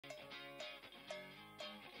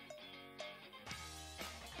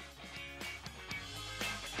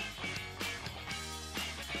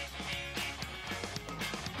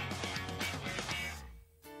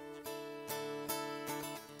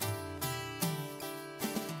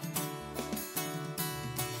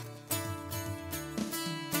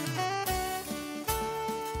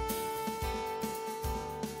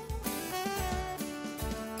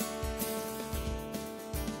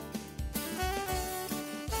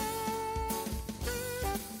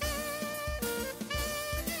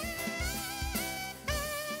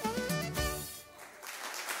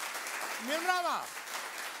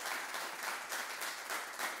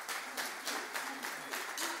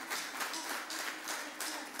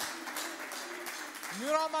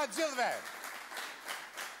Myrama gjithve.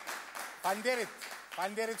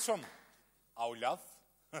 Falenderit shumë. Au lath.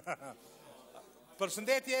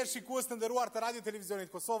 Përshëndetje shikues të nderuar të Radio Televizionit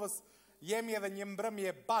Kosovës. Jemi edhe një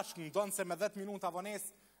mbrëmje bashkë, ndonse me 10 minuta vonesë,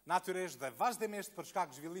 natyrisht dhe vazhdimisht për shkak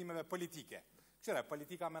zhvillimeve politike. Këshire,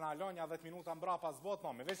 politika me na lonja 10 minuta mbrapa s'bot,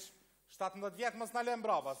 me veç 17 vjetë mos na lë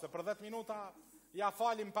mbrapa, se për 10 minuta ja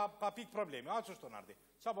falim pa pik problemi. A ç'është Nardi?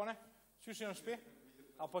 Qa bone? Qysh në shtëpi?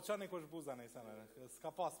 Apo çani kush buza në isën,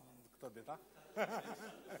 s'ka pas këtë ditë, a?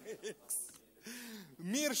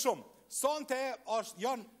 Mirë shumë. Sonte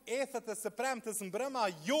janë ethet e së premtës mbrëma,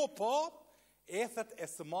 jo po ethet e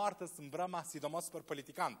së martës mbrëma, sidomos për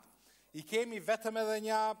politikantë. I kemi vetëm edhe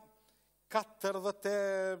një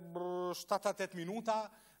 47-8 minuta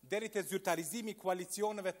deri te zyrtarizimi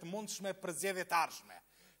koalicioneve të mundshme për zgjedhjet e ardhshme.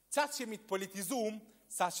 Qa që jemi të politizum,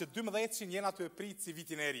 sa që 12 jena të e pritë si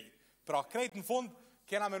vitin e ri. Pra, krejt në fund,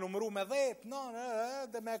 kena me numëru me 10,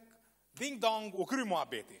 dhe me ding-dong u kry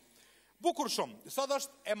muhabeti. Bukur shumë, sot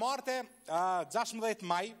është e marte 16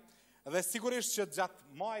 maj, dhe sigurisht që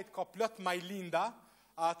gjatë majt ka plot majlinda,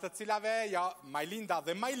 të cilave, majlinda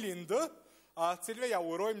dhe majlindë, cilve ja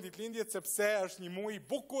urojmë ditëlindjet sepse është një muj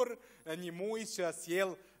bukur, një muj që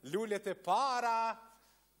sjell lullet e para,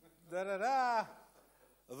 dhe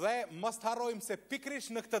mos të harrojmë se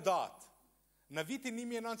pikrish në këtë datë, në vitin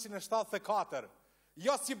 1974,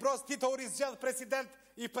 Josip Broz Tito u rizgjedh president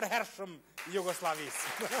i përhershëm Jugoslavisë.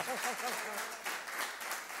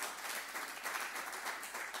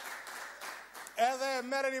 Edhe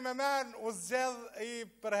merreni me men, u zgjedh i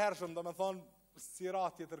përhershëm, do me thonë, si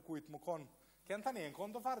ratë tjetër kujtë më konë. Kënë tani, në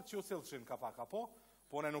konë do farë që u silëshin ka pak, apo?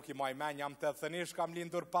 Po ne nuk i maj men, jam të thënish, kam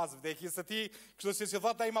lindur pas vdekjes e ti, kështu që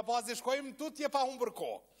thot e i ma bazi shkojmë, tutje pa humbër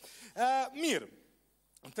ko. Mirë,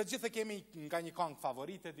 të gjithë kemi nga një kongë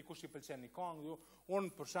favorite, dikush i pëlqen një kongë,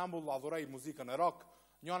 unë për shembull adhuroj muzikën e rock,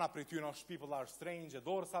 njona prej ty në People Are Strange e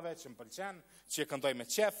dorsave, që më pëlqen, që e këndoj me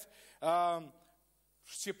qef,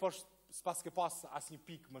 që po s'pas ke pas as një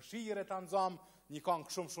pikë mëshire të anëzom, një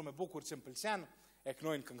kongë shumë e bukur që më pëlqen, e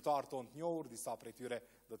kënojnë këngëtarë tonë të njohur, disa prej tyre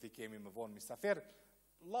do t'i kemi më vonë misafir.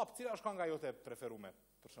 Lap, cila është kanga jote preferume,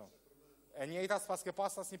 për shumë? E njëjta s'pas ke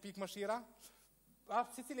pas as një pikë mëshira?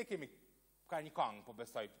 Si cile kemi? Ka një kongë, po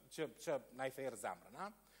besoj, që na i thejrë zemrën,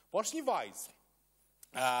 ha? Po është një vajzë,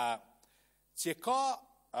 që ka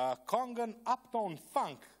kongën Uptown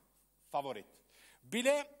Funk favorit.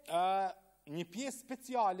 Bile, një pjesë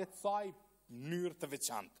speciale të saj mënyrë të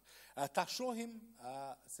veçantë. Ta shohim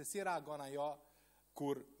se si reagon ajo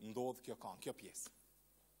kur ndodh kjo kongë, kjo pjesë.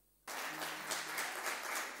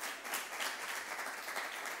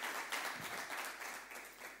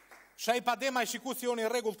 Shaj Padema i shiku si unë i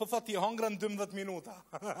regull të thot i hongrën 12 minuta.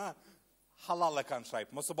 Halal e kanë shajp,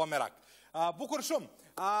 mos u bë merak. Bukur shumë,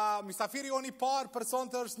 misafiri unë i parë për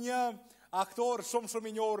sonte është një aktor shumë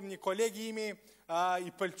i njohur, një kolegi imi, i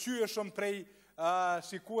pëlqyeshëm prej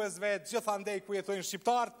shikuesve gjithandej ku jetojnë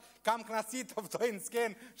shqiptarët, kam kënaqësi të ftoj në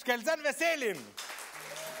skenë Shkelzen Veselin.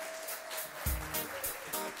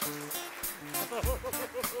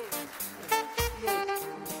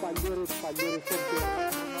 Falënderit shumë.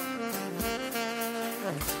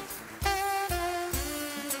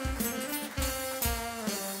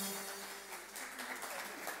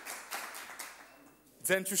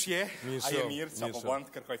 Dzen qëshje, aje mirë, që po bënd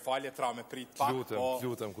të kërkoj falje, tra me prit pak,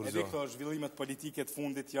 Lutem, kur edhe këto zhvillimet politike të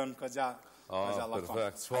fundit janë këgja lakon.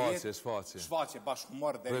 Perfekt, shfaqe. Shfaqe, bashkë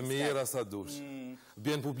humor dhe premiera sa dush.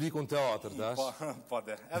 Bjen publikun teatr, dash. Po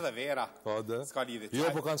dhe, edhe vera. Po dhe. Ska lidhit. Jo,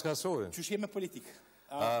 po kanë qka shojë. Qëshje me politikë?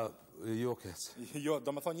 Jo, keq. Jo, do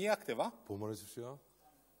me thonë një aktiv, a? Po mërë qëshje, jo?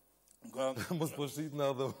 Mos po shqit në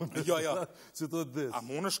edhe unë. Jo. Që të dis. A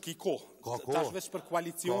më në shki ko. Ka ko. Tash veç për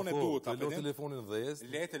koalicione duhet. Le telefonin dhez.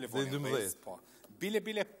 Le telefonin dhez, po.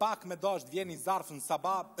 Bile pak me dasht vjen i zarfë në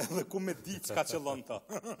sabab edhe ku me di që ka qëllon të.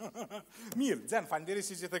 Mirë, Dzen, falenderit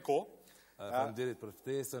që gjithë e ko. Falenderit për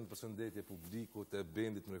ftesën, për shëndetje publikut, e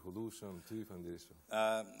bendit mrekullueshëm, ty falenderit shumë.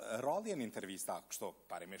 Rallje në intervista, kështu,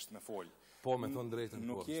 parimisht me folë. Po, me thonë drejtën.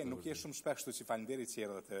 Nuk je shumë shpek, kështu që falenderit që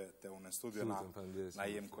erë dhe të unë në studio, na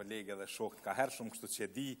jem kolege dhe shok të ka herë shumë, kështu që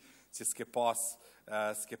di që s'ke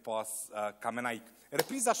pas kamenajk.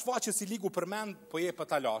 Repriza shfaqe si ligu përmend, po je për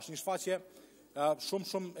talash, një shfaqe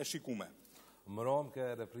shumë e shikume. Më rom ke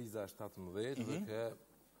repriza 17 dhe ke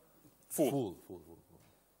full.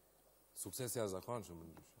 Suksesi a zakon që më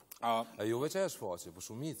ndryshë. E jo veç e shfaqe, po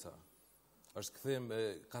shumica. është këthim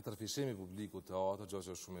 4 fishemi publiku të ato, gjo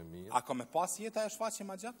që është shumë e mirë. A ka me pas jeta e shfaqe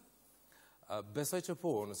ma gjatë? Besoj që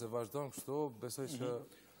po, nëse vazhdojnë kështu, besoj që...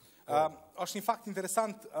 është një fakt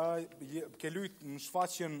interesant, ke lujt në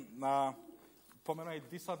shfaqen po menoj,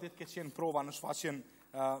 disa ditë ke qenë prova në shfaqjen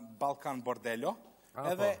Balkan Bordello,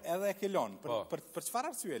 edhe e ke lënë. Për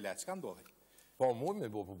çfarë arsye le? Çka ndodhi? Po, mu me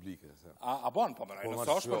bo publike. A bon, po menoj,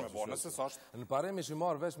 nëse është për me bo, nëse është. Në parem ishi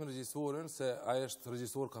marrë vesh me regjisorin, se ajo është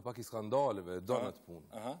regjisor ka pak i skandaleve, donet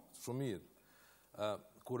punë. Shumë mirë.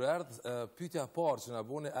 Kur erdhë pyetja parë që na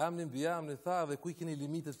boni, emrin mbi emrin tha dhe ku i keni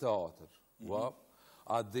limitet teatr.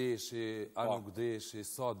 A deshi, a nuk deshi,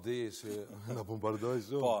 sa deshi, na bombardoj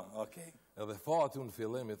shumë. Po, okej. Edhe fati unë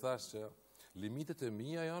fillim i thash që limitet e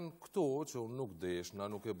mia janë këto që unë nuk desh, na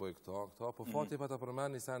nuk e bëj këta, po fati pa ta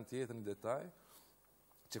përmend një sen tjetër një detaj,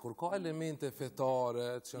 që kur ka elemente fetare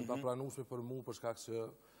që janë të pranueshme për mua për shkak që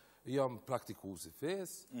jam praktikues i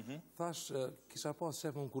fesë, thash kisha pas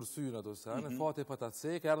shef unë kursyn ato sene, fati pa ta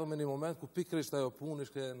cek, erdhëm në një moment ku pikërisht ajo punë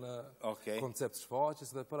ishte në koncept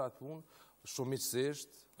shfaqjes dhe për atë punë shumë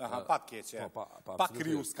miqësisht. Pa të keqe, pa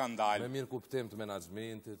kriju skandal. Me mirë kuptim të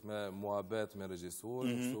menaxhmentit, me muhabet, me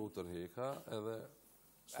regjisorin, kështu tërheka, edhe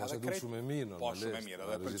shfaqja du shumë e mirë. Po, shumë e mirë,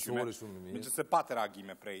 edhe përqyme. Me që se pa të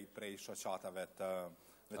reagime prej shoqatave të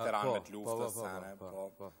veteranëve të luftës.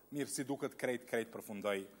 Mirë, si duket krejt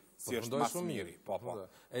përfundoj, si është mas miri.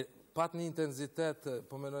 Pat një intensitet,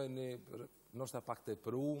 po menoj një, nështë pak të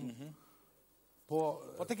prumë,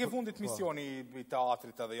 po të ke fundit misioni i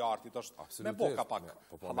teatrit edhe i artit, është me boka pak.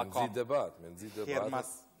 Me nëzit debat, me nëzit debat.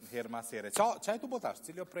 Herë mas here. Qa e tu botash?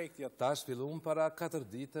 Cili o projekti jetë? Ta është fillu para 4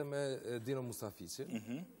 dite me Dino Mustafici,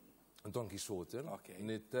 në tonë Kishotin,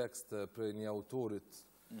 një tekst për një autorit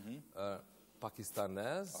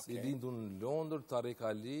pakistanez, i lindu në Londër, Tarik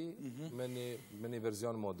Ali, me një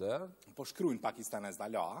verzion modern. Po shkrujnë pakistanez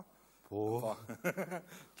d'ala, a? Po,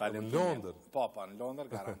 në Londër. Po, në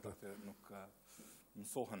Londër, garantat, nuk...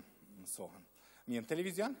 Mësohen. Mirë, në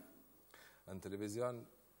televizion? Në televizion,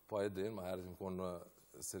 po e din, ma herët më konë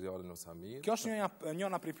në serialin o Samir. Kjo është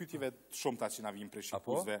njëna prej pyetjeve shumë ta që na vijnë prej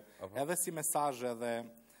shqiptarëve, edhe si mesazh edhe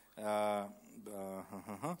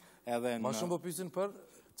Ma shumë po pyesin për?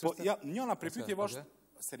 Po, njëna prej pyetjeve është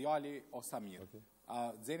seriali o Samir.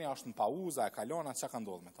 Xenia është në pauzë, e kalon, çka ka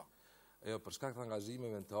ndodhur me ta? Jo, për shkak të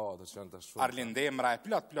angazhimeve në teatr që janë të shumë. Arlin Demra e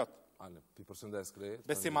plot. Pi përshëndes krejt.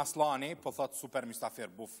 Besim Aslani, po thot super Mustafer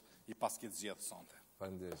Buf, i paskit zgjedh sonte.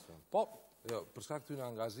 Faleminderit shumë. Po, jo, për shkak të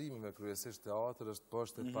angazhimeve kryesisht teatr është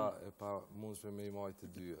poshtë e pa mundshme me i majtë të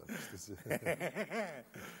dyja.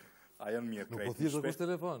 Ajo në mirë krejt. Nuk po thjesht kush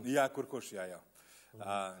telefon? Ja, kurkush, ja.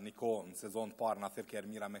 Niko, në sezon të parë na thirr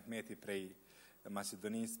Ermira Mehmeti prej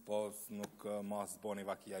Maqedonisë, po nuk mas boni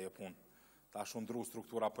vakia jo punë. Ta shundru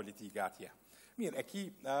struktura politike atje. Mirë, e ki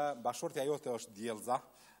bashortja jote është Djelza,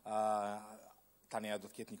 tani do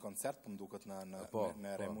të ketë një koncert, për më duket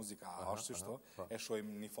në Re Muzika, është qështu, e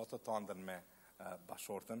shojmë një foto të ndën me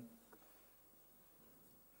bashortën.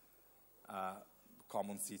 Ka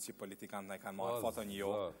mundësi që politikantë në i kanë marrë foto një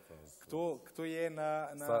jo. Këtu je në...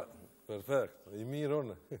 Perfekt, i mirë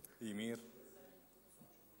unë. I mirë.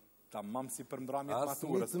 Ta mamë si për mbramjet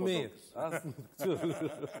maturës. Asë një të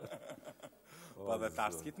mirë. Po dhe ta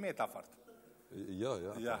është s'kit me ta fartë. Jo.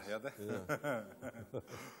 Ja dhe.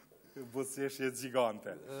 Busjesh jetë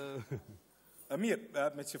gjigante. Mirë,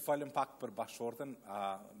 me që falim pak për bashortën,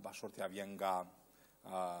 bashortja vjen nga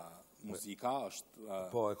muzika, është...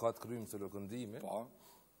 Po, e ka të krymë se lëkëndimi. Po.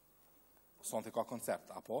 Sonte ka koncert,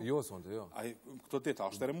 apo? Jo, sonte, jo. Këto dita,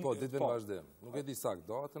 është të remu? Po, ditëve në vazhdim. Nuk e di sakt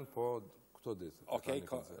datën, po këto ditë. Okej,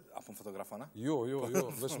 apo në fotografona? Jo,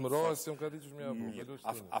 vesh më rrasë, si më ka di që shme mirë,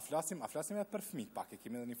 a flasim edhe për fëmijët pak, e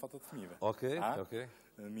kemi edhe një foto të fëmijëve. Okej.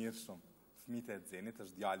 Mirë shumë. Fëmijët e Xenit,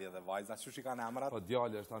 është djali edhe vajza, që shi ka në emrat? Po,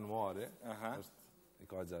 djali është anuari, i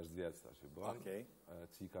ka 6 vjetë, ta shi bënë,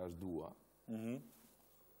 qika është dua.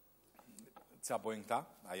 Qa bojnë këta?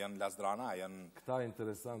 A janë lasdrana? Këta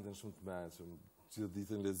interesantin shumë të meqëm, që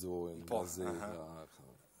ditën lezojnë, gazeta.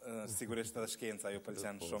 Sigurisht edhe shkenca ju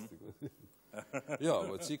pëlqenë shumë. Jo,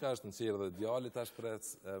 qika është në qirë dhe djali, ta shprec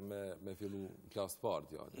me fillu klasë të parë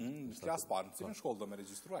djali. Klasë parë, në cilën shkollë do me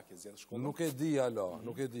registrua, ke zjedhë shkollë? Nuk e di,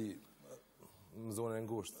 nuk e di, në zonë e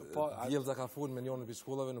ngushtë. Djelëza ka full me njërën për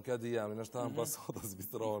shkollave, nuk e di jemi, në është ta ambasatas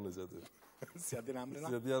vitrane që aty. Si a di në emrina?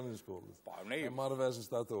 Si a di jemi në shkollës. E marrë vesh në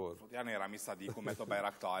 7 orë. Janë e Rami Sadiku me të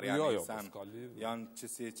bajraktari, janë që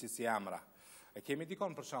si emra. E kemi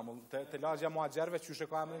dikon për shambull, të lagja mua gjerve që shë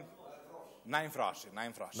ka emrin? Naim Frashi.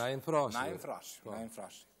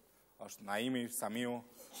 është Naimi, Samiu,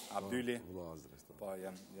 Abdyli. Po,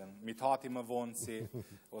 janë mitati më vonë si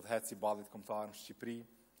o të hetë si balit komtarë në Shqipëri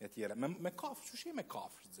e tjere. Me kafsh, që shë me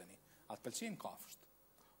kafsh, Zeni? A të pëlqenë kafsht?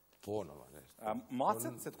 Po, normalisht.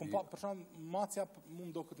 Macet, se të kumpa, për shumë, macja mu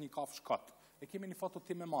më do këtë një kafsh katë. e kemi një foto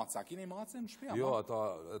ti me maca. Kini maca në shtëpi? Jo, ata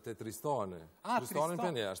te Tristani. Tristani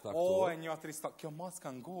për jashtë aktor. aktor. E një Tristan. Kjo maska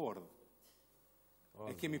ngordh.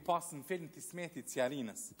 E kemi pas në film të Ismetit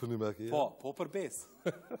Ciarinës. Për një me kje? Po për bes.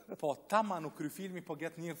 Po, tama nuk kry filmi, po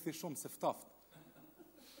get njërë thi shumë, se ftoft.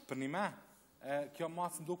 Për një me, kjo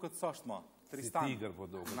macë nduket sashtë ma. Tristan. Si tiger po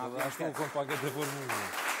duket. Edhe ashtu kon paket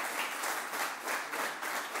deformuar.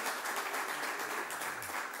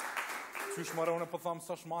 Qysh mëre, unë po thamë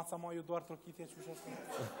sash maca ma ju duar trokitje, qysh ashtu.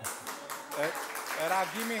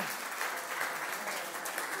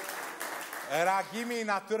 Reagimi i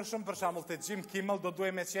natyrshëm për shembull te Jim Kimmel do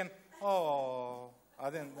duhet me qenë,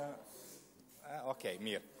 okej,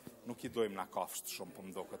 mirë. Nuk i dojmë na kafsht shumë, po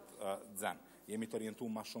më duket xhen. Jemi të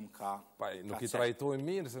orientuar më shumë ka nuk i trajtojmë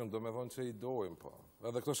mirë, se do me thonë që i dojmë, po.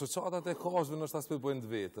 Edhe këto shoqatat e kafshëve nështë as për bëjnë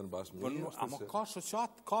vetën bashkë mirë. Amo ka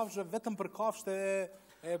shoqat kafshë vetëm për kafshët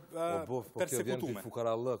e persekutume. Po kjo vjen për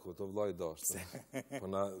fukarallëku, të vllai dashtë. Po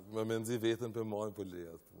na me nxi vetën për majnë për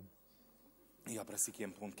lejet. Ja, pra si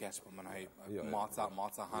kemë punë keq, po mënaj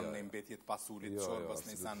maca hanë në mbetjet pasulit, qorbës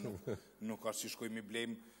në isan nuk është që shkojmë i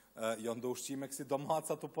blejmë, jo ndo ushqime kësi do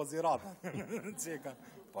maca të pozirata. Qeka.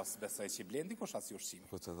 Pos besoj që i blendi kush asë ushqime.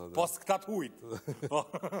 Pos këtat hujtë.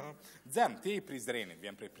 Dzem, ti i Prizrenit,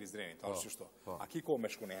 vjen prej Prizrenit, është qështu. A ki ko me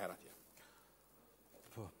shku në herë atje?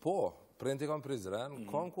 Po, prenti kam Prizren,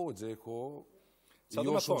 kam ko, gjeko,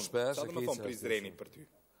 jo shumë shpesh. Qa do me thonë Prizrenit për ty?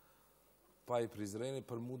 Pa i Prizrenit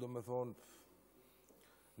për mu do me thonë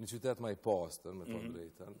një qytet ma i pastër, me thonë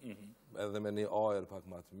drejten, edhe me një ajër pak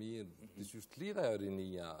ma të mirë, diqysh të lidha e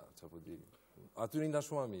rinia, që po di. Aty rinda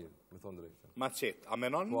shumë a mirë, me thonë drejten. Ma qetë, a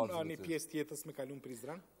menon një pjesë tjetës me kalun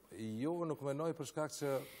Prizren? Jo, nuk menoj për shkak që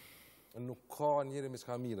nuk ka njeri me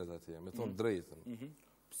qka mirët atje, me thonë drejten.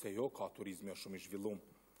 Pse jo, ka turizmi është shumë i zhvillum.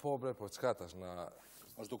 Po bre, po qka tash na...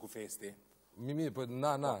 është do ku festi? Mimi, po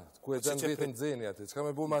na, ku e gjenë vetën dzeni ati, qka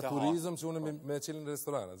me bo ma turizm që unë me qelin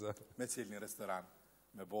restoran, me qelin restoran,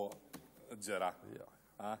 me bo gjëra.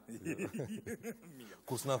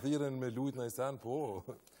 Kur s'na thiren me lujt në isan, po.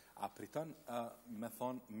 A priton me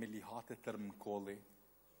thonë me lihate tërmkolli?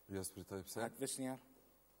 Jo, s'pritoj, pse? Hajtë veç njerë?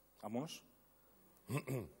 A mosh?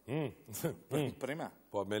 Për ime?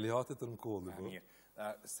 Po, me lihate tërmkolli, po.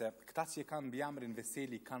 Se këta që kanë bjamrin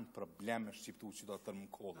Veseli kanë probleme shqiptu që do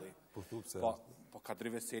tërmkolli. Po, thu pse? Po,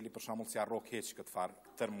 kadri Veseli për shamull si arro keq këtë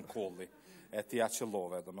farë tërmkolli. E ti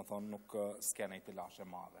aqëllove, do me thonë nuk s'kene i të lashe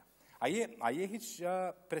madhe. A je hiq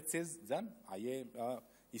preciz, dzen? A je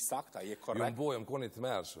i sakt, a je korrekt? Ju mbo, jam koni të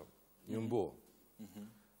mërshëm. Ju mbo.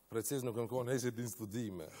 Preciz nuk jam koni hejqet din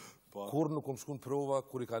studime. Kur nuk kom shku në prova,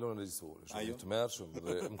 kur i kalon në regjisori. Shumë të mërshëm,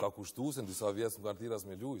 dhe më ka kushtu se në disa vjetës më kanë tiras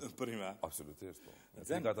me lujtë. Për ime? Absolutisht, po.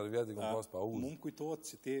 Në 4 vjetë i kom pas pa uzë. Mu më kujtojtë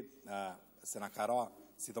që ti, se në kara,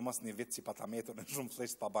 sidomos një vit që patametur në shumë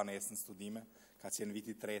flesht pabanes në studime, ka qenë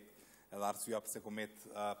viti tret, edhe arsua pëse komet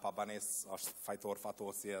pabanes është fajtor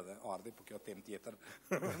fatosi edhe ardi, po kjo tem tjetër,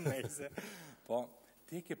 nejse. Po,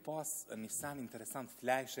 ti ke pas një san interesant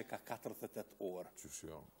flajshe ka 48 orë. Qysh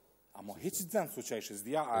jo. Amo heqë të zemë su qeshë,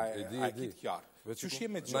 zdia a kitë kjarë. Qysh je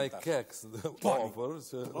me gjëntash? Na i keks, ofër,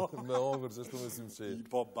 që me ongër që shtu me si më qejtë.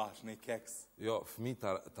 Po bash, në i keks. Jo, fmi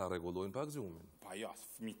ta regulojnë pak gjumin. Pa jo,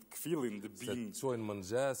 fmi të këfilin dhe binë. Se të qojnë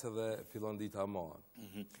mëngjes edhe fillon dita manë.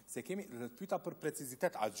 Se kemi, pyta për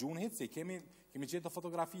precizitet, a gjunit, se kemi gjetë të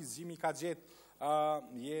fotografi, zimi ka gjetë,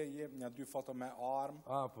 je një 2 foto me armë.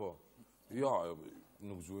 A, po. Jo,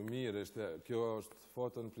 nuk gjujë mirë, kjo është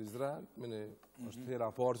foto në Prizren, është hera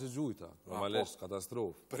parë që gjujta, normalisht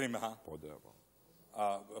katastrofë. Prime, ha? Po, dhe, po.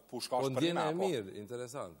 Pushka është prime, po? Po, ndjene e mirë,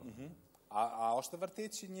 interesant. A është të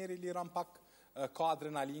vërtet që njeri liran pak ka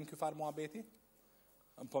adrenalin këfar muhabeti?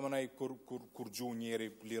 Po mënaj, kur gju njeri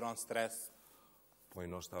liran stres? Po, i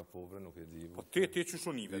nështë ta povre, nuk e di. Po, ti që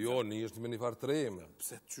shunive? Jo, një është me një farë treme.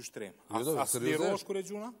 Pse, që shtreme? A slirosh kër e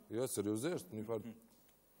gjuna? Jo, seriosisht, një farë...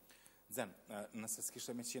 Zen, nëse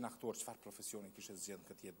s'kishte me qenë aktor, qëfar profesioni kishte zgjedhë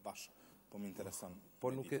këtë jetë bashkë, po më intereson.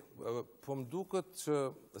 Po më duket që,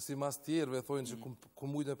 si mas tjerëve, thojnë që ku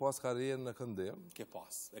mujtë me pas karierë në këndem. Ke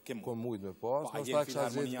pas, e ke mujtë. Ku mujtë me pas, nështë ta kësha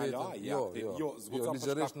gjithë vetën. Jo,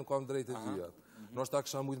 ligjerisht nuk kam drejt e vijat. Nështë ta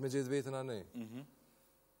kësha mujtë me gjithë vetën a ne.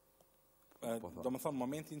 Do më thonë,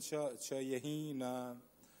 momentin që je hi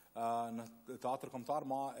në teatr kombëtar,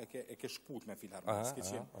 ma e ke shkput me filharmoni, s'ke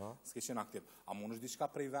qenë aktiv. A mund është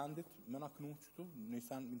diçka prej vendit, me na knu qëtu, një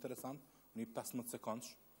sen interesant, një 15 sekundsh,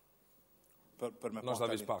 për me nështë ta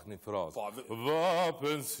vish pak një frazë. Va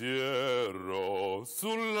pensiero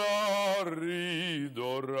sulla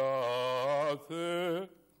ridorate.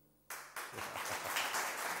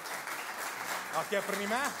 A ke për një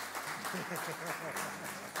me?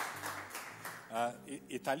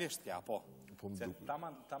 Italisht kja, po. Se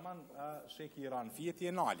taman sheki i ranë fjet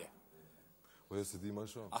je nalje. Po e se di ma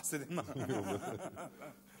shumë. A se di ma.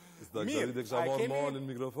 S'da këtarit e kësha marrë malin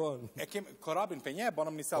mikrofon. E kemi, Korabin për një,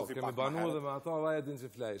 banëm një selfie pak. Kemi banu dhe me ata, vaj e din që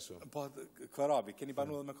flej shumë. Po, Korabi, keni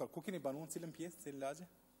banu dhe me Korab. Ku keni banu në cilën pjesë, cilën lagje?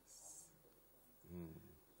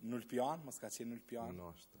 Nulpian, mos ka qenë Nulpian.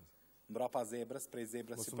 Nashtë. Mbrapa zebrës, prej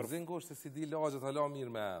zebrës Mos si më për... zinë goshtë se si di lagjet, hala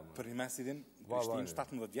mirë me emë. Për një mes i din, Prishtinë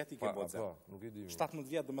 17 vjet i ke bodze. Po, nuk i di. 17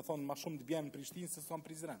 vjet, dhe me thonë, ma shumë të bjenë në Prishtinë se s'on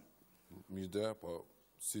Prizren. Mi ide, po,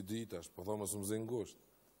 si di tash, po thonë mos më zinë goshtë.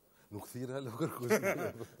 Nuk thirë halo kërkush.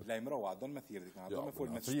 Lajmëroa, do në me thirë dikën, do me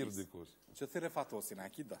full me të thirë shtis. dikush. Që thirë e fatosin, a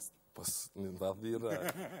ki dast. Pas, një nda thirë.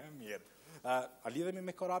 Mirë. A lidhemi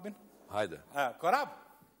me Korabin? Hajde. Korab!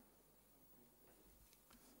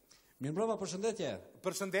 Mirë mbrëma, përshëndetje.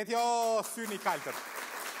 Përshëndetje, o syni kaltër.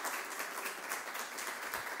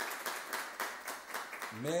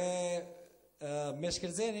 Me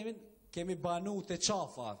Shkelzenin kemi banu të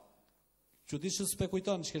qafa. Që di që s'pe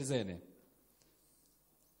kujton Shkelzeni?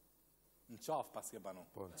 Në qafë pas ke banu.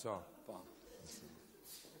 Po, qa. Po.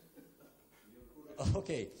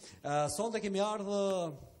 Okej. Sonde kemi ardhë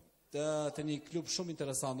të një klub shumë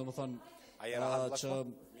interesant, do më thonë, që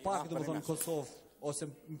pak do më thonë Kosovë, ose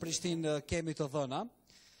në Prishtinë kemi të dhëna,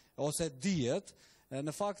 ose dijet,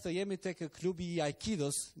 në fakt jemi tek klubi i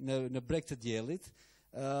Aikidos në breg të diellit,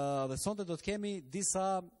 dhe sonte do të kemi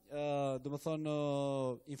disa, do më thonë,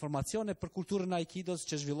 informacione për kulturën e Aikidos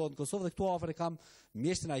që zhvillohet në Kosovë, dhe këtu afër e kam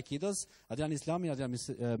mjeshtin Aikidos, Adrian Islami, Adrian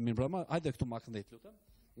Mirbrama, hajde këtu ma këndej të lutem.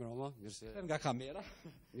 Mirëma, mirë se Nga kamera.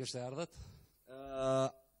 mirë se erdhët.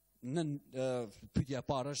 Në pyetja e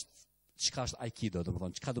parë është çka është Aikido, do më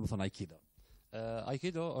thonë, çka do më thonë Aikido?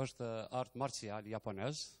 Aikido është art marcial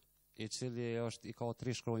japonez, i cili i ka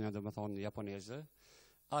 3 shkronja, do me thonë japoneze.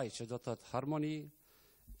 Ai që do të thotë harmoni,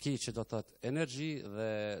 ki që do të thotë energji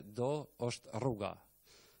dhe do është rruga.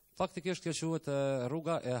 Faktikisht kjo quhet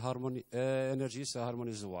rruga e energjisë e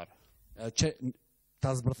harmonizuar.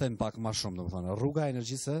 Ta zbërthem pak më shumë, do më thonë, rruga e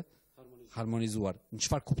energjisë harmonizuar. Në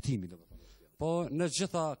çfarë kuptimi, do më thonë? Po në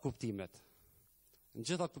gjitha kuptimet. Në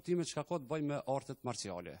gjitha kuptimet që ka të bëjë me artet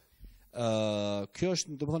marciale. Kjo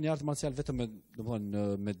është, do më thonë, një art marcial vetëm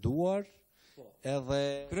me duar, edhe...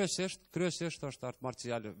 Kryesisht është art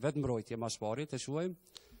marcial vetë mbrojtje mas pari, të quajmë,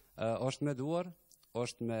 është me duar,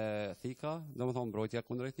 është me thika, do më thonë mbrojtja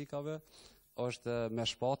kundër thikave, është me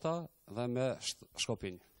shpata dhe me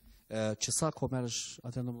shkopinj. Që sa ko merësh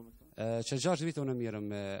atë në moment? Që 6 vite unë mirëm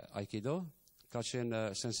me Aikido, ka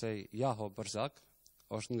qenë sensei Jaho Bërzak,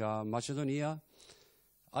 është nga Macedonia.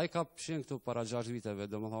 Ai ka pëshin këtu para 6 viteve,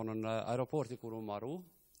 do më thonë në aeroporti kur u marru,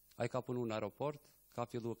 ai ka punu në aeroport, ka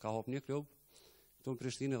hop një klub, këtu në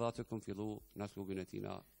Prishtinë dhe aty këm fillu në klubin e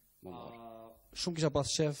tina më marë. Shumë kisha pas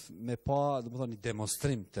shef me pa, do më thonë, një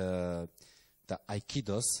demonstrim të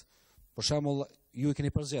Aikidos, për shembull, ju i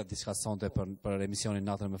keni përzgjedhur diçka sonte për emisionin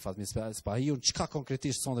Naten me Fatmir Spahiun, çka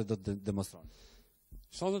konkretisht sonte do të demonstroni?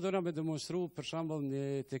 Sonte do na me demonstru për shembull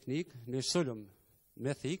një teknik, një sulm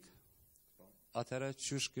me thik, atëherë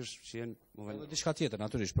qysh kish qenë më vend. Diçka tjetër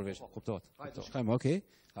natyrisht përveç. Kuptohet. Hajde, shkojmë, okay.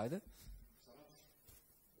 Hajde.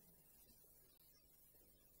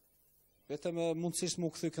 Vetëm mundësisht më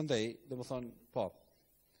u kthy këndej, domethënë, po.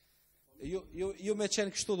 Ju me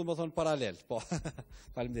qenë kështu, domethënë paralel, po.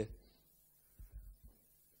 Faleminderit.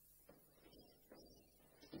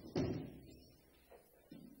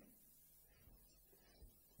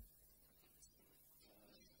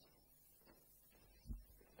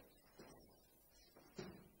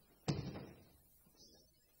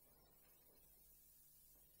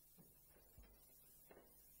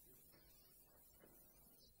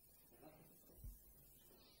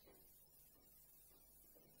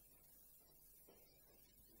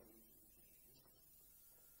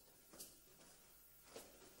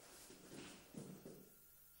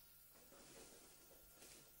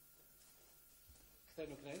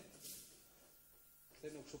 Nuk ne? Këtë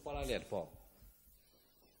nuk shumë paralel, po.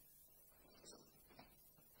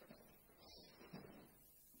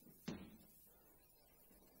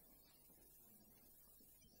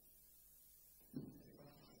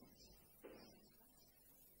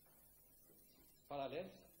 Paralel?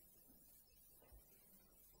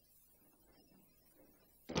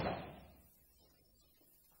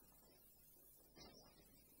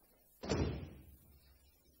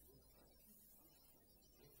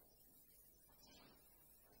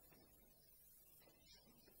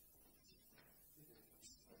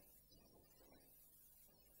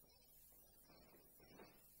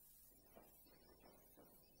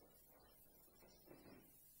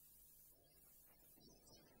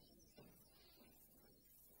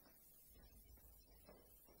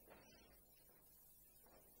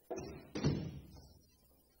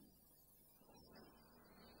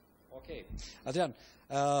 Okej. Adrian,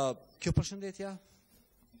 kjo përshëndetja?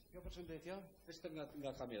 Kjo përshëndetja? Ishte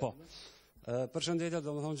nga kamera. Po. Përshëndetja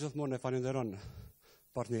do më thonë gjithmonë e falenderon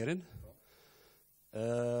partnerin,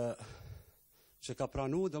 që ka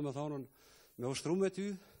pranu, do më thonë, me ushtru me ty,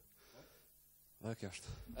 dhe kjo është.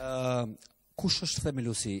 Kush është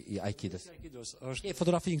themelusi i Aikidos? Aikidos është... Ke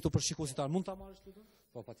fotografi këtu për shikuesit tanë, mund ta marrësh këtu?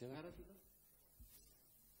 Po, patjetër.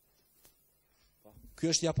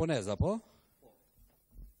 Ky është japonez apo?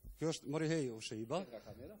 Kjo është Morihei Ueshiba. Nga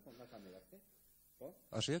kamera, po nga kamera. Po.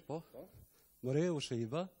 Ashet, po. Morihei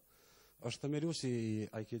Ueshiba është themelusi i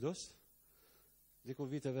Aikidos. Diku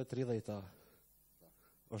viteve 30-ta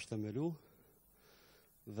është themelu.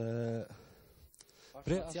 Dhe...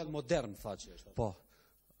 Marcial modern, tha që është. Po.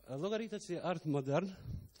 Llogaritet si art modern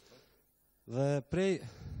dhe prej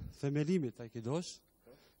themelimit Aikidos,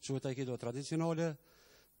 quhet Aikido tradicionale,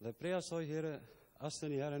 dhe prej asoj here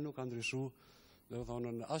asnjëherë nuk ka ndryshuar, do të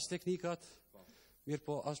thonë as teknikat, mirë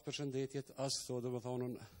po as përshëndetjet, as këto do të thonë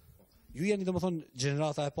Ju jeni do të thonë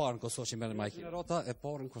gjenerata e parë në Kosovë që merren me Aikido. Gjenerata e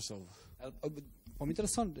parë në Kosovë. Po më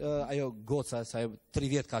intereson ajo goca, sa ajo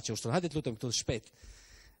 30 ka që ushtron. Hajde të lutem këtu shpejt.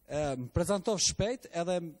 Më prezantov shpejt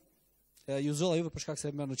edhe ju zolla juve për shkak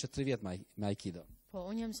se merrni që 3 vjet me Aikido. Po,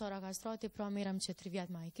 unë jam Sora Kastrati, pra merrem që 3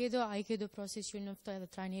 vjet me Aikido. Aikido, pra si që në ftoj edhe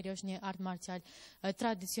trajneri, është një art marcial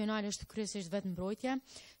tradicional, është kryesisht vetë mbrojtje,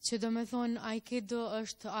 që do me thonë Aikido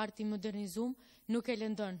është art i modernizuar, nuk e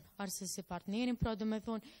lëndon arse si partnerin, pra do me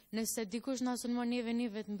thonë nëse dikush na sulmon neve ne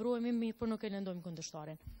vetë mbrojemi, mirë, por nuk e lëndojmë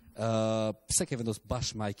kundërshtarin. Pse ke vendosur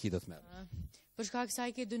bashkë me Aikido të merr? Për shkak se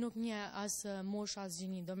Aikido nuk njeh as mosh as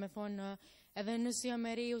gjini, do me thonë edhe nëse jam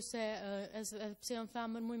e re ose pse jam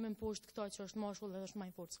femër, muj me mposht këto që është mashkull dhe është më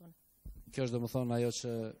i fortë. Kjo është domethënë ajo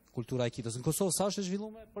që kultura e Aikidos në Kosovë sa është e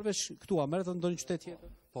zhvilluar, përveç këtu a merret në ndonjë qytet tjetër?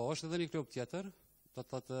 Po, është edhe një klub tjetër, do të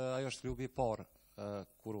thotë ajo është klubi i parë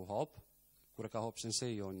kur u hap, kur e ka hap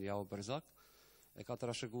Senseiun Jao Berzak, e ka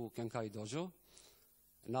trashëgu Kenkai Dojo.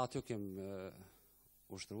 Na aty kem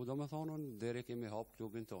ushtru domethënë deri kemi hap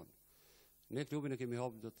klubin ton. Ne klubin e kemi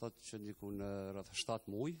hap do të thotë që diku në rreth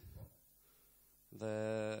 7 muaj. Dhe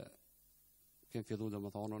kem fillu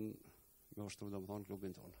domethënë me ushtru domethënë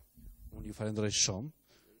klubin ton. Unë ju falenderoj shumë.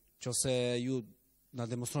 Qose ju na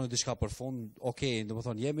demonstroni diçka për fund, okay,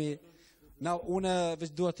 domethënë jemi unë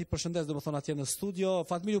veç dua ti përshëndes domethënë atje në studio.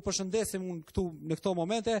 Fatmir ju përshëndesim unë këtu në këto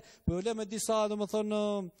momente, po ju lëmë disa domethënë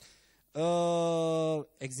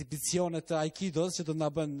ekzibicione të Aikidos që do na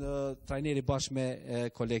bën trajneri bashkë me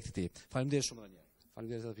kolegët e tij. Faleminderit shumë edhe një herë.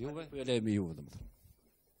 Faleminderit edhe juve. Po ju lëmë juve domethënë.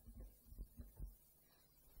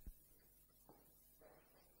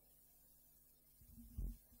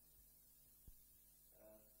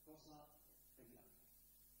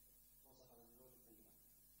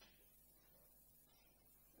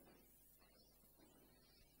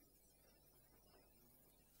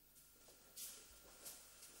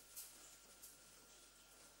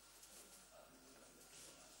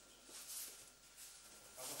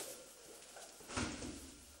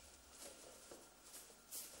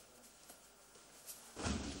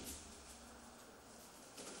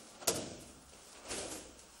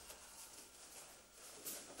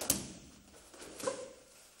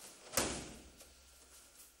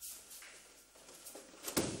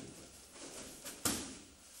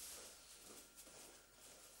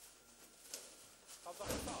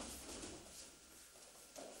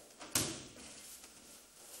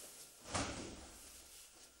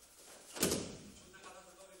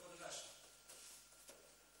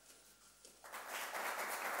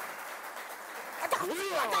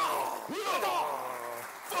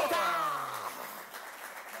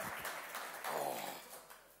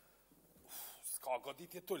 Ska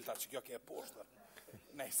goditje tulta që kjo ke poshtër.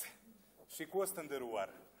 Nejse. Shikues të nderuar,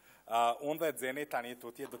 unë dhe Xeni tani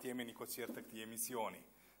do t'jemi një koqirë të këtij emisioni.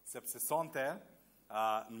 Sepse sonte,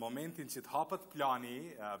 në momentin që të hapët plani,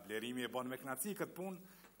 blerimi e bon me knaci këtë punë,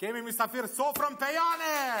 kemi misafir Sofrën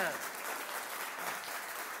Pejane!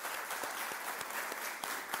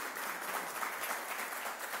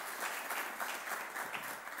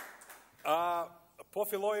 Po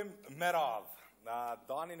fillojmë me radhë.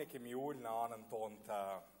 Danin e kemi ullë në anën tonë të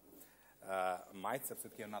majtë, sepse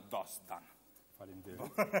të kemi në dosë, Dan.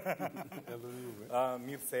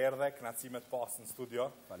 Mirë se erdhe, knacimet pas në studio.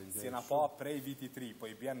 Si na pa prej viti 3, po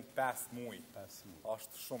I bjen 5 muj.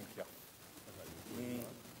 Ashtë shumë kjo.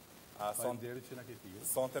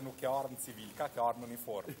 Sonte nuk ke ardhë në civilka, ke ardhë në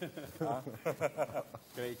uniformë.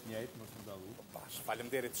 Krejt njejtë, më shumë dalu. Bash,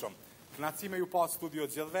 falemderit shumë. Knacime ju pas studio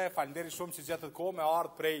gjithve, falemderit shumë që gjetët ko me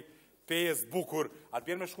ardhë prej pejës bukur. Atë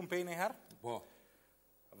bjerë me shkum pejnë e herë? Po.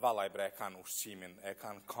 Vallaj bre, e kanë ushqimin, e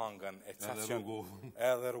kanë kangën, e Edhe rrugovën.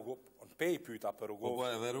 Edhe rrugovën. Pej pyta për Po, rrugovën.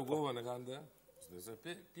 edhe rrugovën e kanë dhe?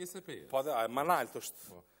 Pjesë e peje. Po, dhe, më nalt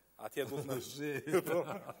është. Atje du të në...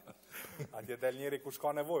 Atje del njeri ku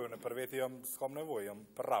shka nevoj, unë për veti jam s'kam nevoj, jam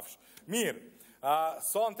për rafsh. Mirë,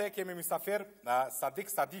 sonte kemi misafir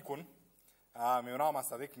Sadikun, Mirama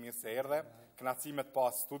Sadik, mirë se erdhe, knacimet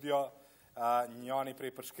pas studio, njani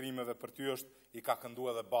prej përshkrimeve për ty është i ka këndu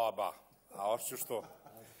edhe baba. A është qështu?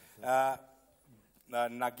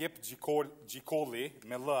 Nagip Gjikoli,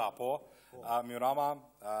 me lë apo, Mirama,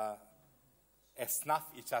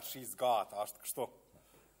 esnaf i qarshiz gata, është kështu?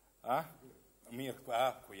 Mirë,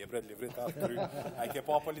 ku je bret livrit atë kry, a i ke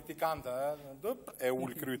pa politikante, e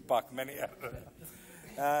ullë kryt pak, me njerë.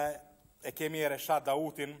 E kemi e Reshat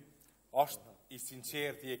Dautin, është i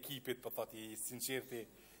sinqerti i ekipit, për thot, i sinqerti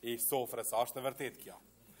i Sofrës, është e vërtet kja.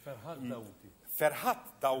 Ferhat Dauti. Ferhat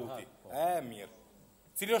Dauti, mirë.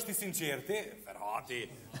 Cili është i sinqerti? Ferhati,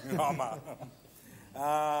 mama.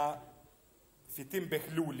 Fitim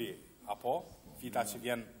Behluli, apo? Fita që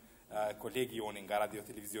vjen kolegi joni nga radio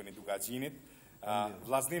televizioni Dugagjinit,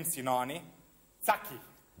 Vlaznim Sinani, Caki.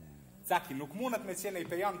 Caki, nuk mundet me qene i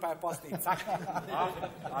Pejane pa e pas një Caki.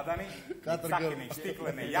 A dani? Caki një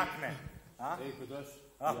shtikle në jakne. Ej, këtë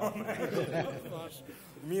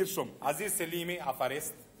Mirë shumë. Aziz Selimi,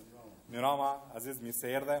 afarist. Mirama, Aziz, mirë se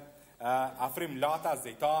erdhe. Afrim Lata,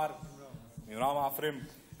 zejtar. Mirama, afrim...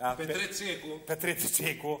 Petret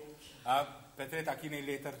Qeku. Petret a kine i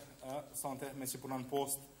letër, sonte, me që punon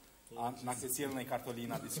post. Na ke cilë në i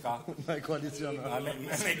kartolina, diçka. Në i koaliciona.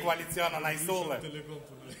 Në i koaliciona, në i sole.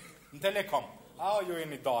 Në Telekom. Jo e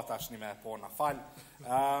një data është një me po në falë.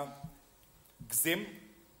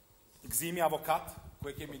 Gzimi avokat, ku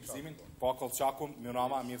e kemi Gzimin, po Kolçakun,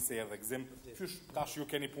 Mirama, mirë se edhe Gzim. Qysh, tash ju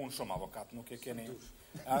keni punë shumë avokat, nuk e keni...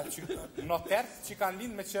 Notert që kanë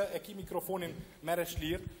lind me që e ki mikrofonin mere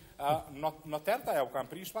shlirë, noterta ja u kanë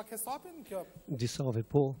prish pak hesapin? Disave,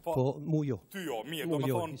 po, mu jo. Ty jo, mirë, do më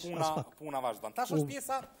thonë puna vazhdan. Tash është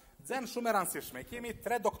pjesa dzenë shumë e ransishme. Kemi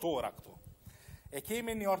 3 doktora këtu. E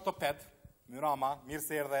kemi një ortoped, Mirama, mirë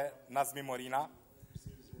se erdhe Nazmi Morina,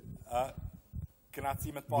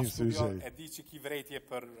 kënacimet pas studio, e di që ki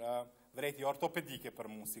vrejtje ortopedike për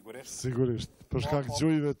mu, sigurisht. Sigurisht, për shkak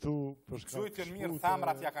gjujve tu, për shkak... Gjujtë në mirë,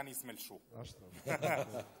 femrat ja ka nisë me lëshu.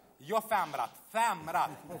 Jo femrat,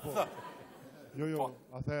 femrat. Jo,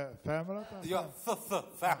 atë femrat? Jo,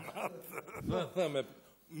 femrat.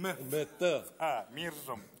 Me të. Mirë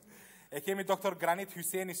shumë. E kemi doktor Granit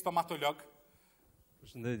Hyseni, stomatolog.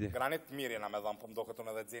 Përshëndetje. Granit mirë jena me dhamë, po më do këtë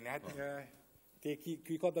unë edhe dzeni. Ti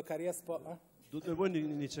ki ka do karjes, po... Du të bëj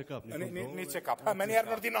një check-up. Një check-up, me njerë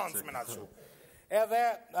në ordinancë me në që. Edhe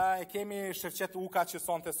e kemi Shërqet Uka që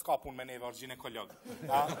sonte s'ka pun me neve, orë ginekolog.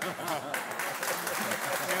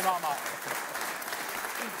 Mirama.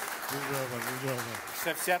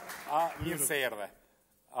 Shërqet, mirë se erdhe.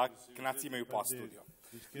 Knacime ju pa studio.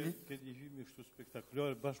 Këtë një hymi kështu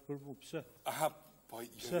spektakular bashkë për mu, pëse? Po,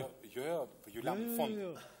 jo, ju lamë në fond.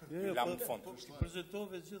 Ju lamë në fond. Ti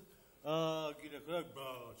prezentove gjithë. Ginekolog,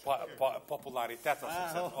 popularitet,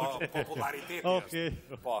 popularitet.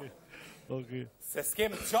 Okej. Se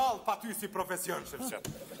s'kem qallë pa ty si profesion, Shërqet.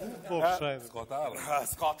 Po, shajme.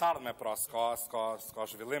 S'ka t'ardhme, pra, s'ka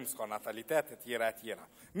zhvillim, s'ka natalitet, e tjera.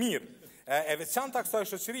 Mirë, e veçanta kësaj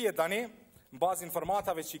shoqërie tani, në bazë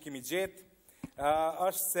informatave që i kemi gjetë,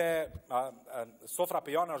 është se Sofra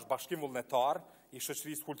Pejane është bashkim vullnetar i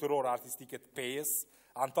shoqërisë kulturore artistike të Pejës,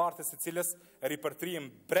 antartë së cilës ripërtrim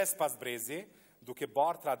brez pas brezi, duke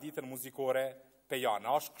barë traditën muzikore Pejane.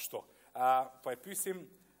 Është kështu. Po e pysim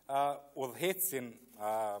udhëhecin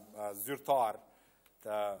zyrtar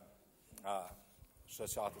të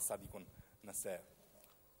shoqatës Sadikun nëse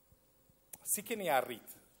si keni arrit,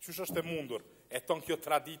 qysh është e mundur e ton kjo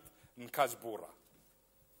tradit në kaq burra?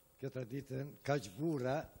 Kjo traditën kaq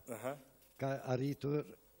burra ka arritur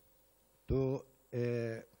të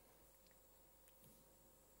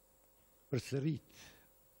përsërit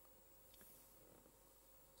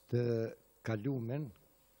të kalumen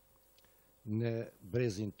në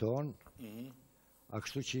brezin ton, a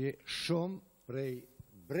kështu që shumë prej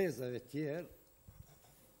brezave tjerë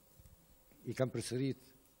i kam përsërit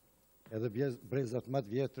edhe brezat më të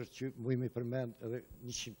vjetër që mujmë i përmend edhe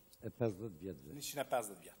 150 vjetëve.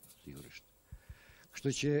 150 vjetë. Sigurisht. Kështu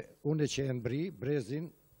që une që e mbri brezin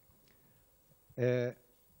e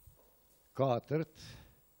 4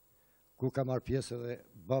 ku ka marrë pjesë edhe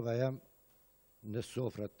baba jam në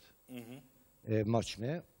sofrat e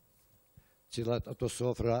maqme, cilat ato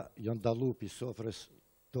sofra janë dalu pi sofrës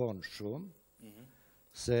tonë shumë,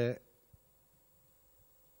 se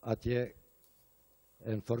atje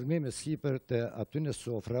informime sipër të atyne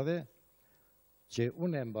sofrave që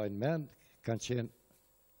unë e mbajnë mend, kanë qenë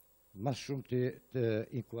mas shumë të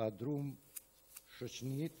inkuadrum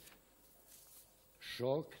shoqnit,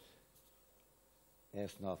 shokët e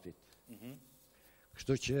snafit.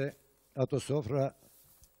 Kështu që ato sofra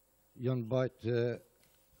janë bajtë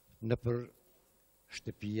në për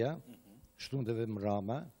shtëpia, shtundeve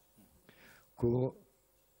mrama, ku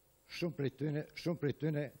shumë prej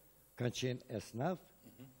tyne kanë qenë esnaf,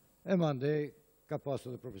 e mandej ka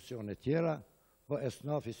pasur dhe profesione tjera, po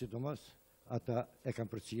esnafi sidomos, ata e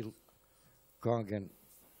kanë përcjell këngën,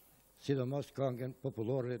 sidomos këngën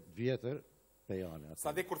popullore vjetër Pejane.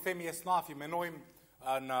 Sa dhe kur themi esnafi, menojmë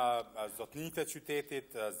në zotnit e qytetit,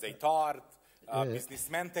 zejtarët,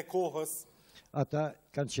 biznismen të kohës. Ata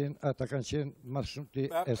kanë qenë më shumë të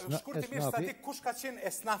esnafi. Shkurtimisht, sa ti kush ka qenë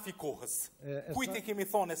esnafi kohës? Kujt i kemi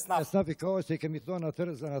thonë esnaf? Esnafi kohës i kemi thonë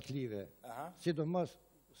atër zanatlive, sidomos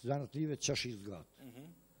zanatlive qashizgat.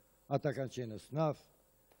 Ata kanë qenë esnaf,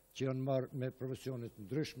 që janë marrë me profesionet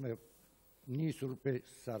ndryshme, nisur për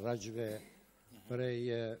sarrajve, prej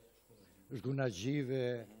zhgunagjive,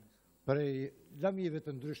 prej lamive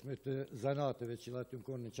të ndryshme të zanateve që latë të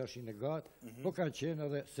konë në qashin e gatë, po kanë qenë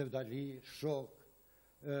edhe sevdali, shok,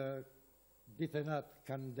 ditenat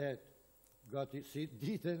kanë ndetë gati si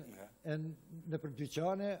ditën në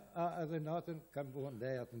përdyqane, a edhe natën kanë buhën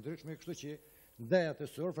ndejat ndryshme, kështu që ndejat e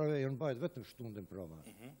sofrave janë bajt vetëm shtundën proma.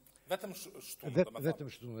 Vetëm shtundën? Vetëm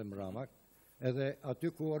shtundën mrama, edhe aty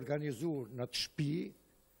ku organizur në të shpi,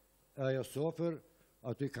 ajo sofër,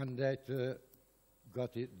 aty kanë ndejtë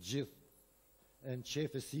gati gjithë në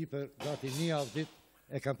qefe sipër, gati një avdit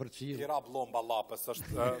e kanë përcjellë. Tira blomba lapës është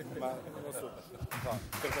më super.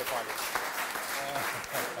 Kërkoj falje.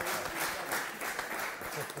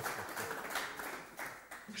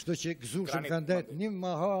 Kështu që gëzushëm kanë ndejtë një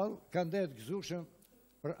mahal, kanë ndejtë gëzushëm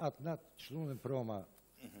për atë natë shtundën proma,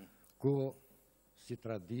 ku si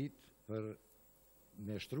tradit për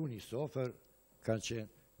me shtru një sofer, kanë qenë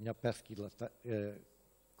një 5 kg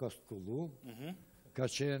kost kullum, ka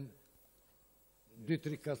qenë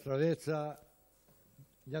 2-3 kastraveca,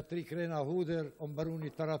 një 3 krena huder, o mbaru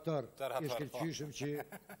një tarator. Ishke qyshëm që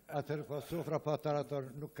atër pa sofra pa tarator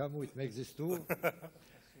nuk ka mujtë me egzistu.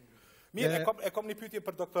 Mirë, e kom një pyetje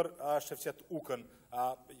për doktor Shevqet Ukën,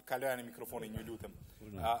 kaloja në mikrofonin një lutëm.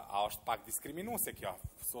 A është pak diskriminuese kjo?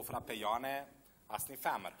 Sofra Pejane, as një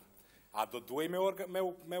femër. A do duaj me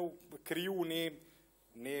kriju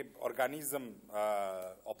një organizëm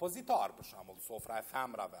opozitar, për shembull, sofra e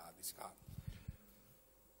femrave, a diçka?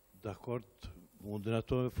 Dakord, mundin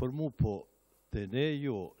ato me formu, po të ne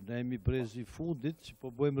jo, ne jemi brezi fundit që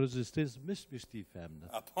po bojmë rezistencë me shpishti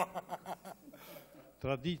femnët.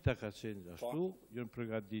 Tradita ka qenë ashtu, jënë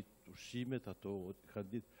pregadit ushimet, ato ka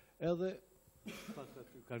ditë, edhe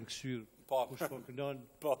kanë këshyrë kush po kënon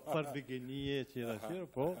për begenie tjera,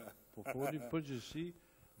 po folim përgjësi,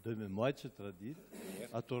 do me majtë që tradit,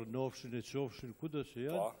 ato rënofshin e qofshin kudo që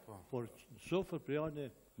janë, por në sofër për janë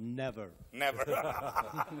never. Never.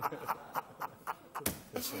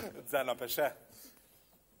 Zena peshe.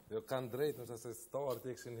 Jo, kanë drejtë nëse se starë të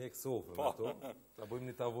ekshin hek sofër, ato, ta bëjmë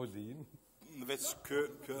një tavolin. Veç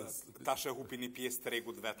ta shëhupi një pjesë të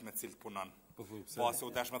regut vetë me cilë punon. Po, se u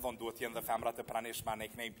desh me thonë, duhet jenë dhe femrat e praneshma, ne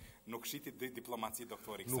kënejmë, nuk shiti diplomaci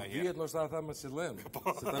doktori kësa herë. Nuk vjetë nështë ta me qëllim, se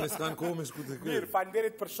ta një s'kanë komi shku të kërë. Mirë,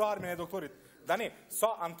 falenderit për sharmin e doktorit. Dani, sa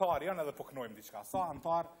antar janë edhe po kënojmë diqka, sa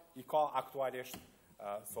antar i ka aktualisht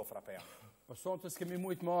Sofra Pejane? Po sonë të s'kemi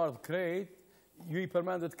mujtë më ardhë krejt, ju i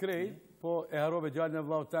përmendet krejt, po e harove gjallën e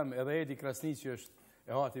vlau tem, edhe Edi Krasni që është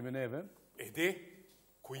e hati me neve. Edi,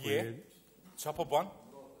 ku je? Qa po ban?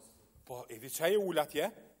 Po, Edi, qa je ullat je?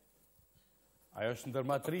 Ajo është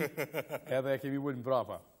ndërma 3, edhe e kemi ullë në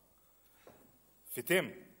brapa.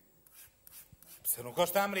 Fitim, pse nuk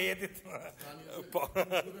është emri Edit?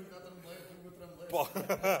 Po,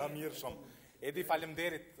 mirë shumë. Edi,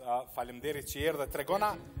 falemderit që jërë dhe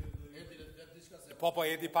tregona. Po,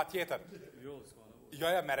 Edi, pa tjetër.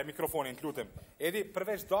 Jo, mere mikrofonin, të lutem. Edi,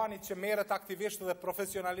 përveç Danit që merret aktivisht dhe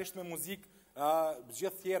profesionalisht me muzikë,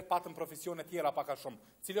 gjithë tjerë patën profesione tjera paka shumë.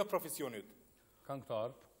 Cilë o profesionit? Këngëtar.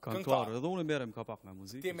 Këngëtar, edhe unë merrem ka pak me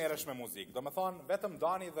muzikë. Ti merresh me muzikë. Do me thonë, vetëm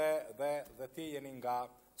Dani dhe ti jeni nga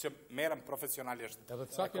që merrem profesionalisht. Edhe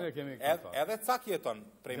Cakjen e kemi këngëtar. Edhe Cakje jeton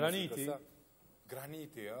prej muzikës.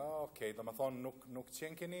 Graniti, okej, do me thonë, nuk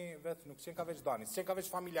qenë keni vetë, nuk qenë ka veç Dani, s'qenë ka veç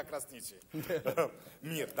familja Krasniqi.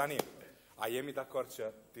 Mirë, Dani, a jemi dakord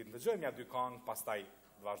që ti ndëgjojmë ja 2 këngë, pastaj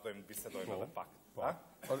vazhdojmë bisedojmë edhe pak.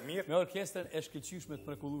 Me orkestrën e shkëlqyshme të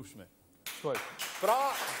mrekullueshme. Shkoj. Pra,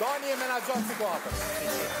 Dani e menaxhon situatën.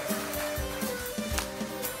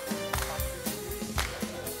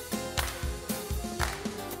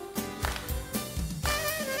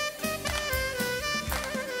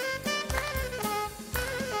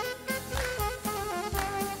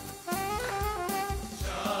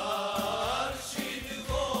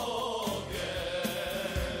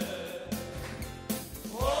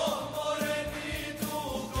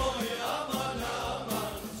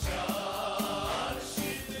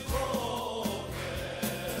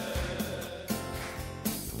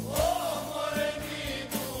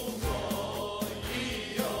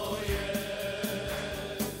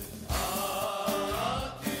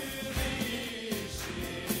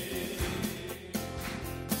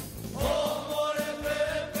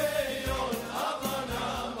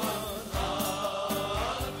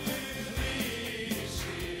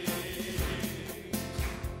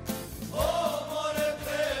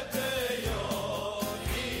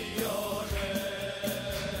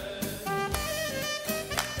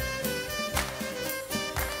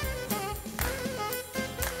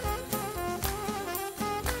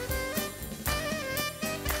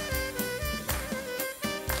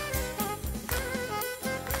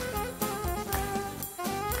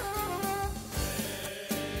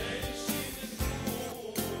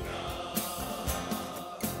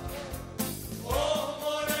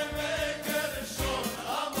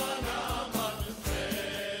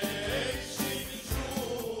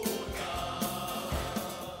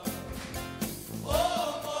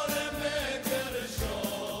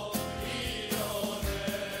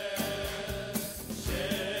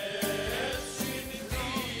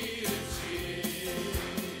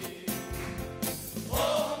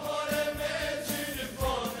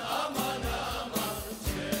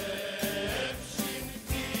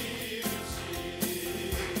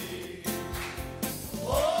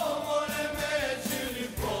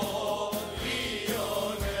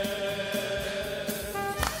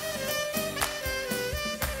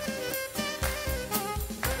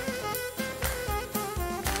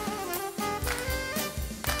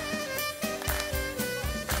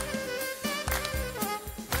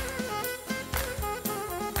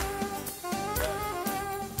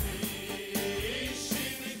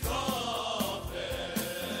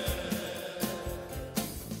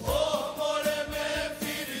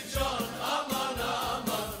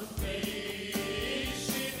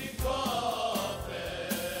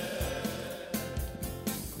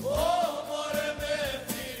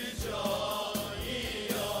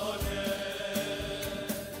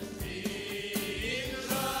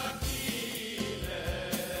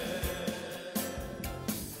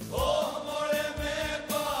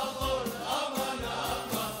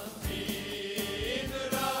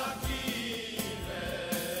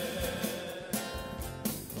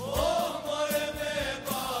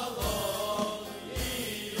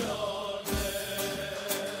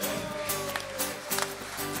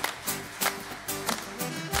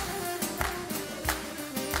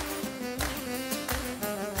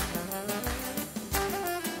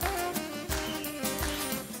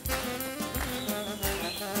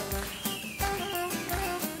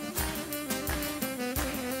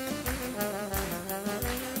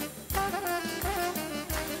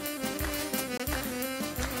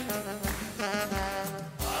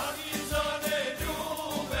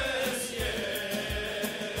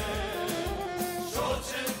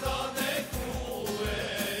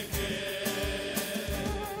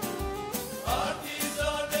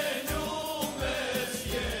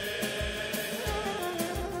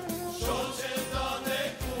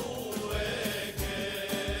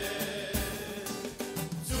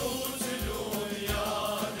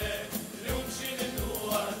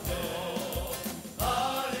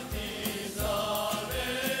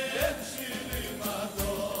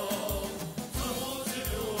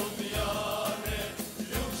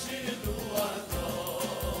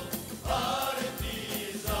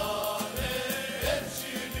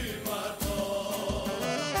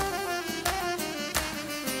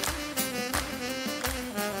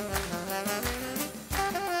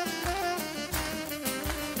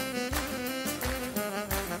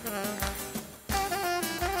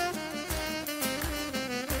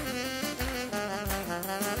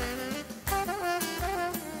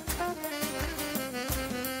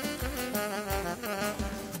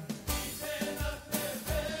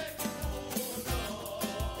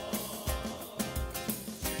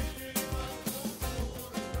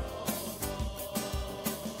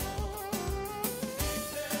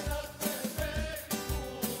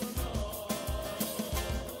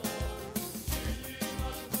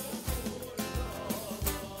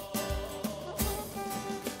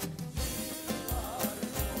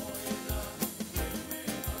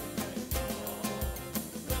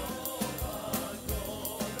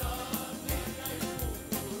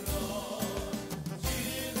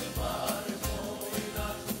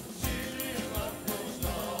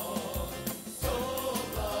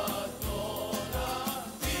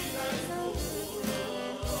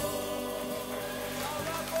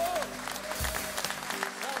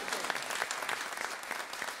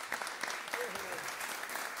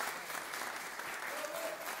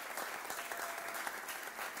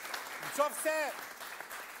 Qofse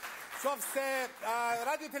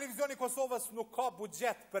Radio Televizioni Kosovës nuk ka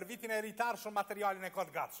buxhet për vitin e ritarshëm, materialin e ka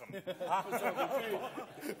të gatshëm.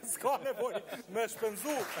 S'ka nevojë me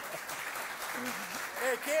shpenzu. E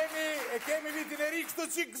kemi vitin e ri kështu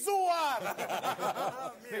që gëzuar!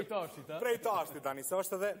 Prej tashtit, a? Prej tashtit, tani, se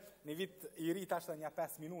është edhe një vit i ri tashtë një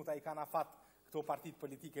 5 minuta, i kanë afat këto partit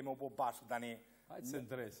politike me u bo bashkë, tani. Hajtë se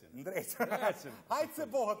ndresin. Hajtë se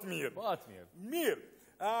bohët mirë. Bohët mirë. Mirë.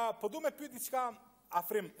 Po du me pyti qka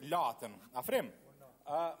Afrim Latën. Afrim,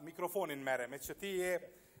 mikrofonin mere, me që ti je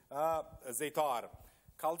zejtar.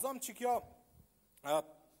 Kalzom që kjo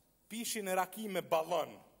pishin e raki me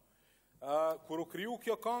balon. Kur u kriju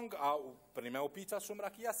kjo këng, për një me u piqa shumë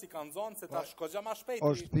rakia, si kanë zonë, se ta shko gja ma shpejti.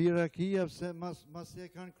 Është pi rakia, pëse mas e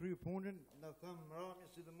kanë kryu punën, në thëmë mrami,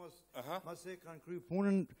 si dhe mas e kanë kryu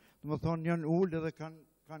punën, dhe më thonë janë ullë edhe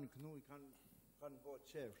kanë knuj, kanë bo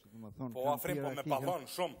qefsh, dhe më thonë. Po, Afrim, po me balon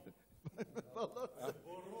shumë.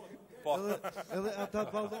 Edhe ata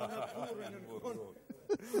balon e purën në konë.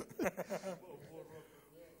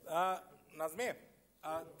 Nazmi,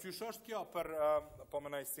 qysh është kjo për, po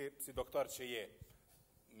mënoj si doktor që je,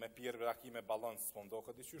 me pirë raki me balon, s'po mdo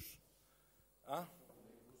këtë i qysh?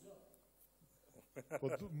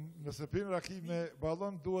 Nëse pinë raki me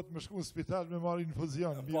balon, duhet me shku në spital me marrë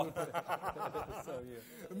infuzion.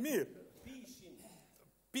 Mirë.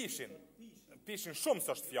 Pishin shumë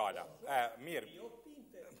së është fjalla. Mirë.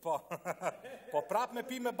 Po prap me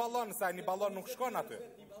pi me balon, sa një balon nuk shkon aty.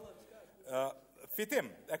 Fitim,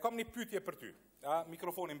 e kam një pytje për ty.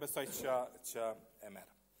 Mikrofonin besoj që e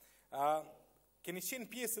merë. Keni qenë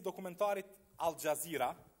pjesë e dokumentarit Al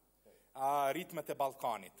Jazeera, Ritmet e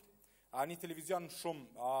Ballkanit. Një televizion shumë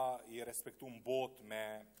i respektu në botë me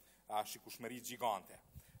shikushmëri gjigante.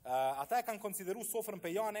 Ata e kanë konsideru Sofrën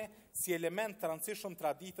Pejane si element të rëndësishëm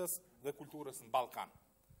traditës dhe kulturës në Ballkan.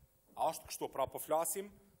 A është kështu, pra po flasim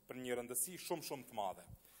për një rëndësi shumë të madhe.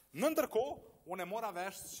 Në ndërkohë, unë e mora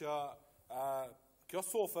vesh që kjo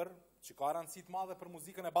Sofër, që ka rëndësi të madhe për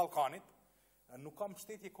muzikën e Ballkanit, nuk ka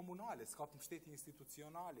mbështetje komunale, s'ka mbështetje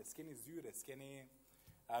institucionale, s'keni zyre,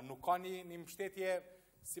 nuk ka një mbështetje,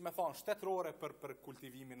 si me thonë, shtetërore për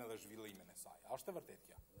kultivimin edhe zhvillimin e saj. A është e vërtet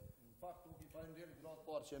kjo? Në fakt, nuk i falenderit gratë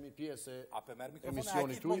parë që jemi pjesë e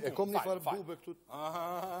emisionit tuj, e kom një farë bube këtu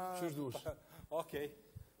qysh dush. Okej.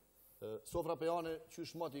 Sofra Pejane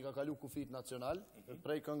qysh moti ka kalu kufit nacional,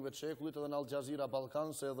 prej këngëve të shekullit edhe në Al Jazeera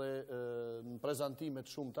Ballkans edhe në prezentimet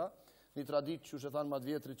shumëta, një tradit që e thanë matë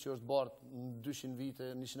vjetrit që është bartë në 200 vite,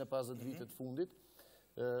 150 vite të fundit.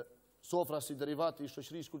 Sofra si derivati i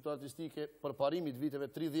shoqërisë kulturartistike për parimit viteve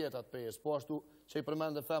 30-at PS, po ashtu që i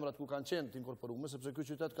përmende femrat ku kanë qenë të inkorporume, sepse kjo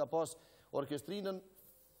qytet ka pas orkestrinën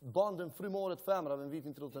bandën frymore të femrave në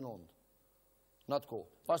vitin 39, në atë kohë.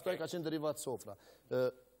 Pastaj ka qenë derivat Sofra.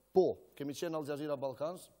 Po, kemi qenë Al Jazeera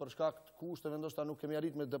Ballkans, për shkak të kushteve ndoshta nuk kemi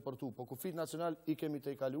arrit me depërtu, po kufit nacional i kemi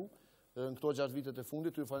te i kalu, në këto 6 vitet e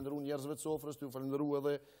fundit, tu i falenderu njerëzve të Sofrës, tu i falenderu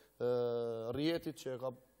edhe rjetit që ka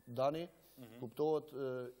Dani, kuptohet,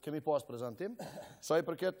 kemi pas prezentim. Sa i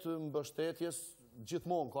përket mbështetjes,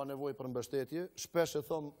 gjithmonë ka nevoj për mbështetje, shpesh e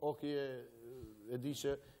thom, oki e di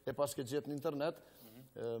që e pas ke gjithë në internet,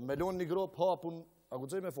 me lonë një gropë hapun, a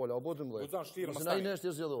gudzej me fola, a botë më dhejtë? Mëse na i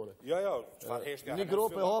neshtje zjedhore. Një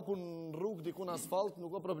gropë e hapun në rrugë dikun asfalt,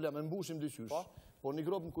 nuk o problem, e mbushim dyqysh. Po një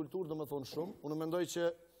gropë në kulturë dhe me thonë shumë, unë mendoj që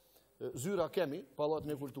zyra kemi,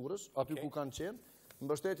 pallatin e kulturës, aty ku kanë qenë,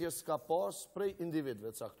 mbështetje s'ka pas prej individve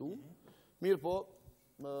të saktu. Mirë po,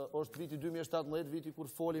 është viti 2017, viti kur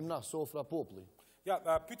folim na, Sofra populli. Ja,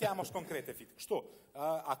 pyetja jam është konkrete, Fit. Kështu,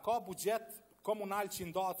 a ka buxhet komunal që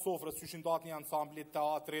ndahet Sofrës, që ndahet një ansamblit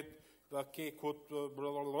teatrit, kekut,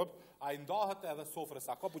 a i ndahet edhe Sofrës,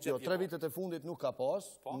 a ka buxhet? Jo, 3 vitet e fundit nuk ka pas,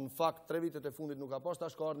 në fakt 3 vitet e fundit nuk ka pas,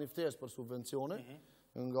 tash ka ardhur një ftesë për subvencione,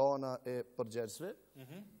 nga ana e përgjegjësve,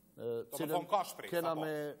 cilën kena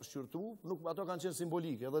me shqyrtu, ato kanë qenë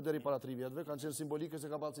simbolike, edhe deri para 3 vjetëve, kanë qenë simbolike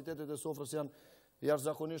se kapacitetet e Sofrës janë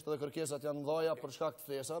jashtëzakonisht edhe kërkesat janë mdhaja për shkak të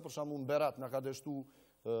ftesa, për shembull në Berat na ka dështu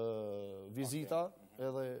vizita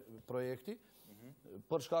edhe projekti,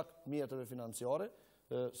 për shkak të mjeteve financiare.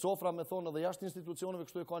 Sofra me thonë edhe jashtë institucioneve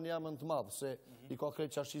kështu e ka një emën të madhë, se i ka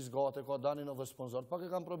krejt qashis gate, ka danin edhe sponsor, pak e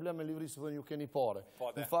kam problem me livrisë dhe ju keni pare.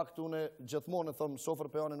 Në fakt, une gjithmonë e thëmë,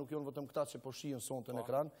 Sofra Pejane nuk jonë vëtëm këta që po shien sonte në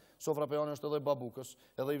ekran, Sofra Pejane është edhe Babukës,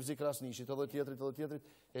 edhe Ivzi Krasnishit, edhe tjetrit,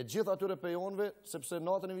 e gjithë atyre pejonve, sepse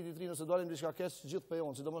natën e vitit 3 nëse dalim diçka kes gjithë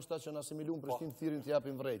pejon, si do më shta që në asimilun Prishtinë thirin të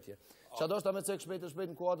japim vrejtje. Qa do shta me cek shpejt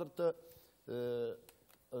në kuadrë të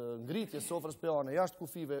ngritje Sofrës Pejane jashtë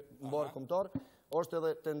kufive në barë kombëtar, është edhe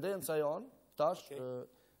tendenca janë, tash,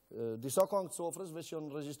 disa këngë të Sofrës, veç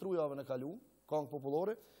janë regjistru javën e kalu, këngë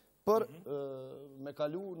populore, për me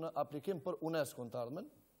kalu në aplikim për UNESCO në të ardhmen,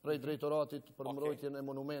 prej drejtoratit për mbrojtjen e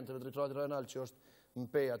monumenteve, drejtoratit rajonal që është në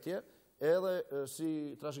Pej atje, edhe si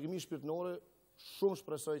trashëgimi shpirtërore, shumë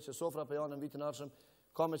shpresoj që Sofra Pejane në vitin ardhshëm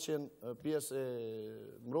ka me qenë pjesë e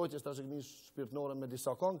mbrojtjes trashëgimisë shpirtërore me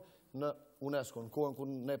disa këngë në UNESCO, në kohën kur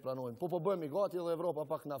ne pranojmë. Po bëjmë i gati edhe Evropa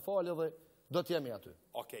pak na falë dhe do t'jemi aty.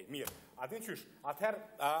 Okej, mirë. Adin qysh,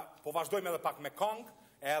 atëherë po vazhdojmë edhe pak me këngë,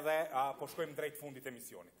 edhe po shkojmë drejt fundit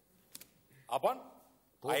emisionit. A bon?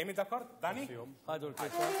 A jemi dakord? Dani? Hajde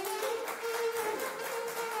orkestra.